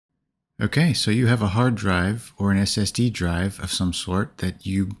Okay, so you have a hard drive or an SSD drive of some sort that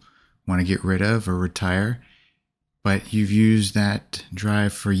you want to get rid of or retire, but you've used that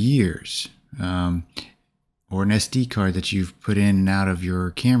drive for years, or an SD card that you've put in and out of your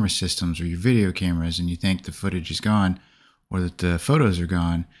camera systems or your video cameras, and you think the footage is gone or that the photos are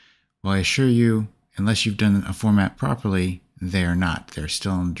gone. Well, I assure you, unless you've done a format properly, they are not. They're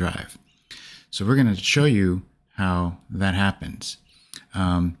still on the drive. So we're going to show you how that happens.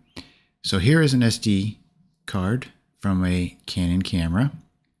 So here is an SD card from a Canon camera,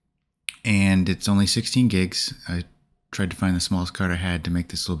 and it's only 16 gigs. I tried to find the smallest card I had to make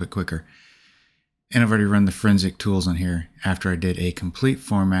this a little bit quicker. And I've already run the forensic tools on here after I did a complete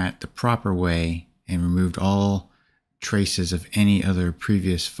format the proper way and removed all traces of any other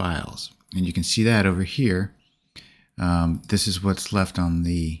previous files. And you can see that over here. This is what's left on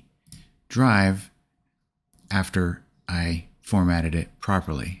the drive after I formatted it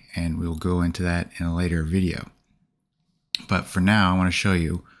properly, and we'll go into that in a later video. But for now, I want to show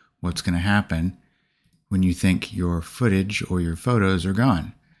you what's going to happen when you think your footage or your photos are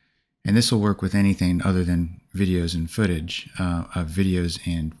gone. And this will work with anything other than videos and footage, videos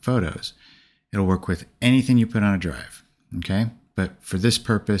and photos. It'll work with anything you put on a drive, okay? But for this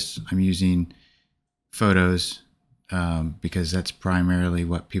purpose, I'm using photos because that's primarily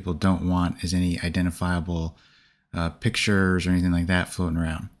what people don't want, is any identifiable pictures or anything like that floating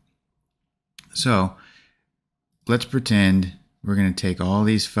around. So let's pretend we're going to take all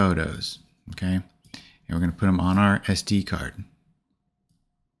these photos, okay, and we're going to put them on our SD card.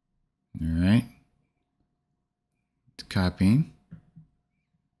 All right, it's copying.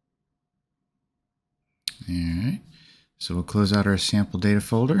 All right, so we'll close out our sample data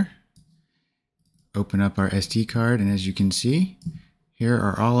folder, open up our SD card, and as you can see, here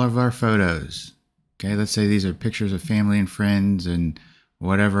are all of our photos. Okay, let's say these are pictures of family and friends and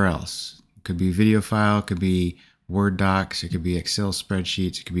whatever else. It could be video file, it could be Word docs, it could be Excel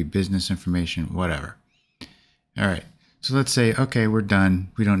spreadsheets, it could be business information, whatever. All right, so let's say, okay, we're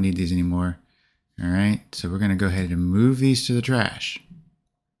done. We don't need these anymore. All right, so we're going to go ahead and move these to the trash.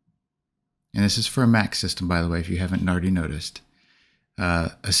 And this is for a Mac system, by the way, if you haven't already noticed.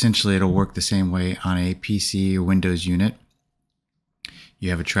 Essentially, it'll work the same way on a PC or Windows unit. You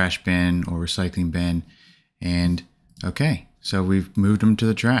have a trash bin or recycling bin, and okay, so we've moved them to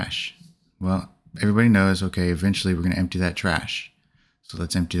the trash. Well, everybody knows, okay, eventually we're going to empty that trash. So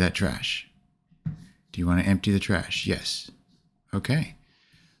let's empty that trash. Do you want to empty the trash? Yes. Okay.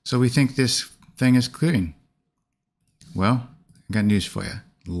 So we think this thing is clearing. Well, I got news for you.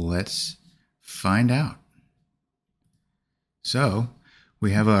 Let's find out. So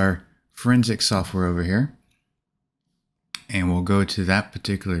we have our forensic software over here, and we'll go to that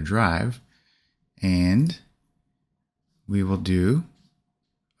particular drive, and we will do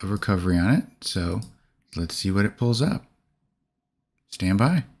a recovery on it. So let's see what it pulls up. Stand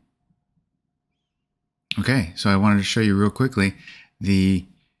by. Okay, so I wanted to show you real quickly the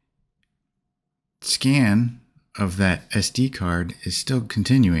scan of that SD card is still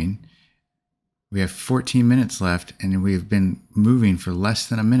continuing. We have 14 minutes left, and we've been moving for less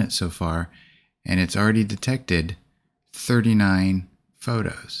than a minute so far, and it's already detected 39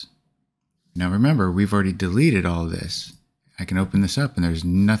 photos. Now remember, we've already deleted all of this. I can open this up and there's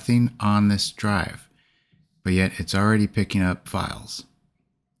nothing on this drive, but yet it's already picking up files.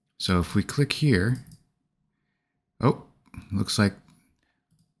 So if we click here, oh, looks like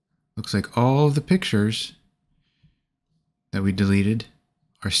all of the pictures that we deleted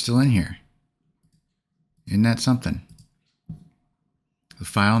are still in here. Isn't that something? The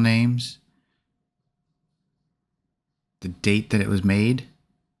file names, the date that it was made,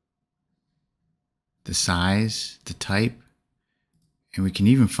 the size, the type, and we can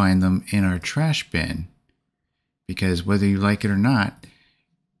even find them in our trash bin, because whether you like it or not,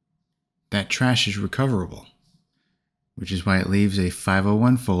 that trash is recoverable, which is why it leaves a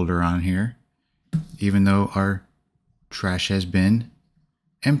 501 folder on here, even though our trash has been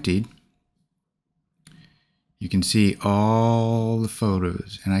emptied. You can see all the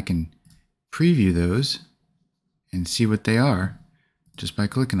photos, and I can preview those and see what they are just by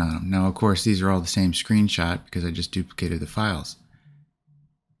clicking on them. Now, of course, these are all the same screenshot because I just duplicated the files.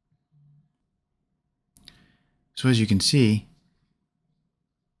 So as you can see,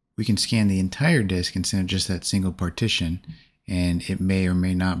 we can scan the entire disk instead of just that single partition, and it may or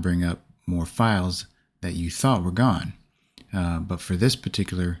may not bring up more files that you thought were gone. But for this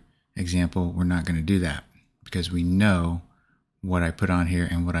particular example, we're not going to do that because we know what I put on here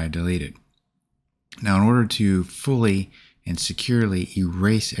and what I deleted. Now, in order to fully and securely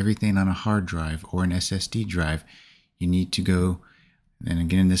erase everything on a hard drive or an SSD drive, you need to go And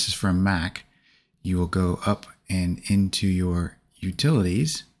again, this is for a Mac. You will go up and into your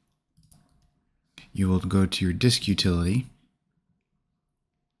utilities. You will go to your disk utility.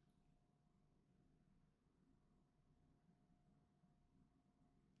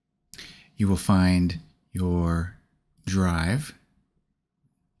 You will find your drive.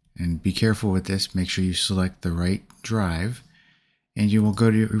 And be careful with this. Make sure you select the right drive. And you will go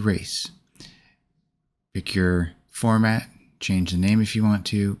to erase. Pick your format. Change the name if you want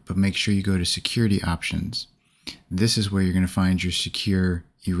to, but make sure you go to security options. This is where you're going to find your secure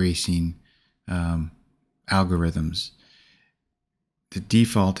erasing algorithms. The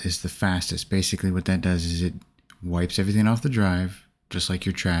default is the fastest. Basically what that does is it wipes everything off the drive, just like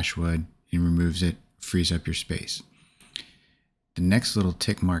your trash would, and removes it, frees up your space. The next little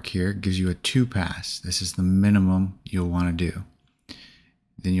tick mark here gives you a 2-pass. This is the minimum you'll want to do.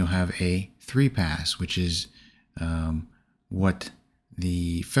 Then you'll have a 3-pass, which is what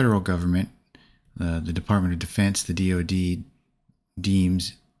the federal government, the Department of Defense, the DoD,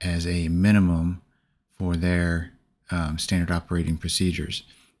 deems as a minimum for their standard operating procedures.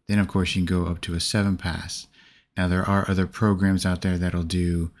 Then, of course, you can go up to a 7-pass. Now, there are other programs out there that'll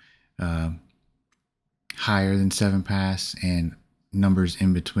do higher than 7-pass and numbers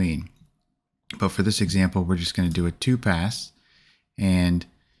in between. But for this example, we're just going to do a 2-pass, and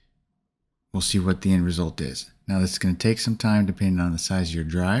we'll see what the end result is. Now, this is going to take some time depending on the size of your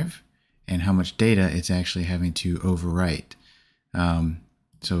drive and how much data it's actually having to overwrite.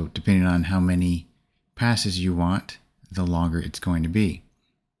 So depending on how many passes you want, the longer it's going to be.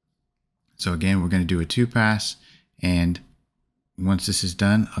 So again, we're going to do a 2-pass, and once this is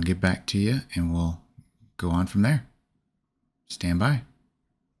done, I'll get back to you and we'll go on from there. Stand by.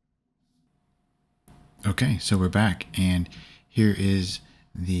 Okay, so we're back, and here is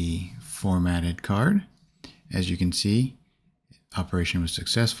the formatted card. As you can see, operation was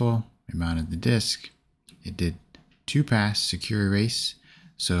successful. We mounted the disk. It did 2-pass secure erase.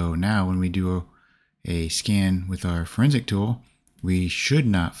 So now when we do a scan with our forensic tool, we should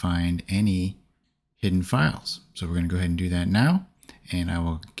not find any hidden files. So we're going to go ahead and do that now, and I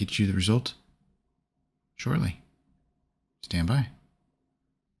will get you the result shortly. Stand by.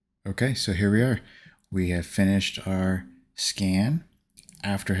 Okay, so here we are. We have finished our scan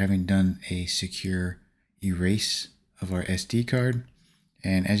after having done a secure erase of our SD card.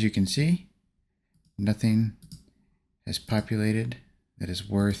 And as you can see, nothing has populated that is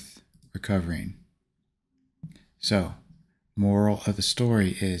worth recovering. So, moral of the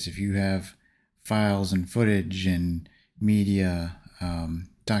story is if you have files and footage and media,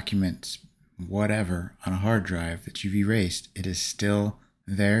 documents, whatever on a hard drive that you've erased, it is still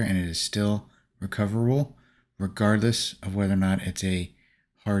there and it is still recoverable, regardless of whether or not it's a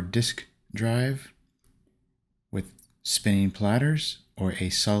hard disk drive with spinning platters or a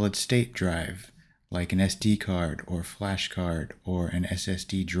solid state drive like an SD card or flash card or an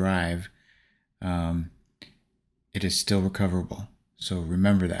SSD drive. It is still recoverable. So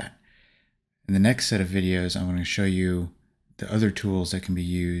remember that. In the next set of videos, I'm going to show you the other tools that can be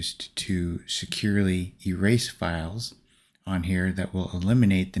used to securely erase files on here that will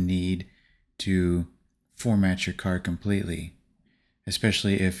eliminate the need to format your card completely,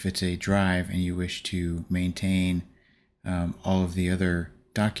 especially if it's a drive and you wish to maintain all of the other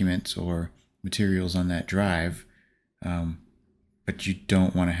documents or materials on that drive, but you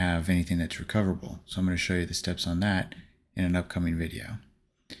don't want to have anything that's recoverable. So I'm going to show you the steps on that in an upcoming video.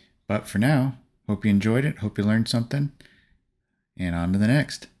 But for now, hope you enjoyed it, hope you learned something, and on to the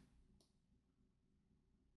next.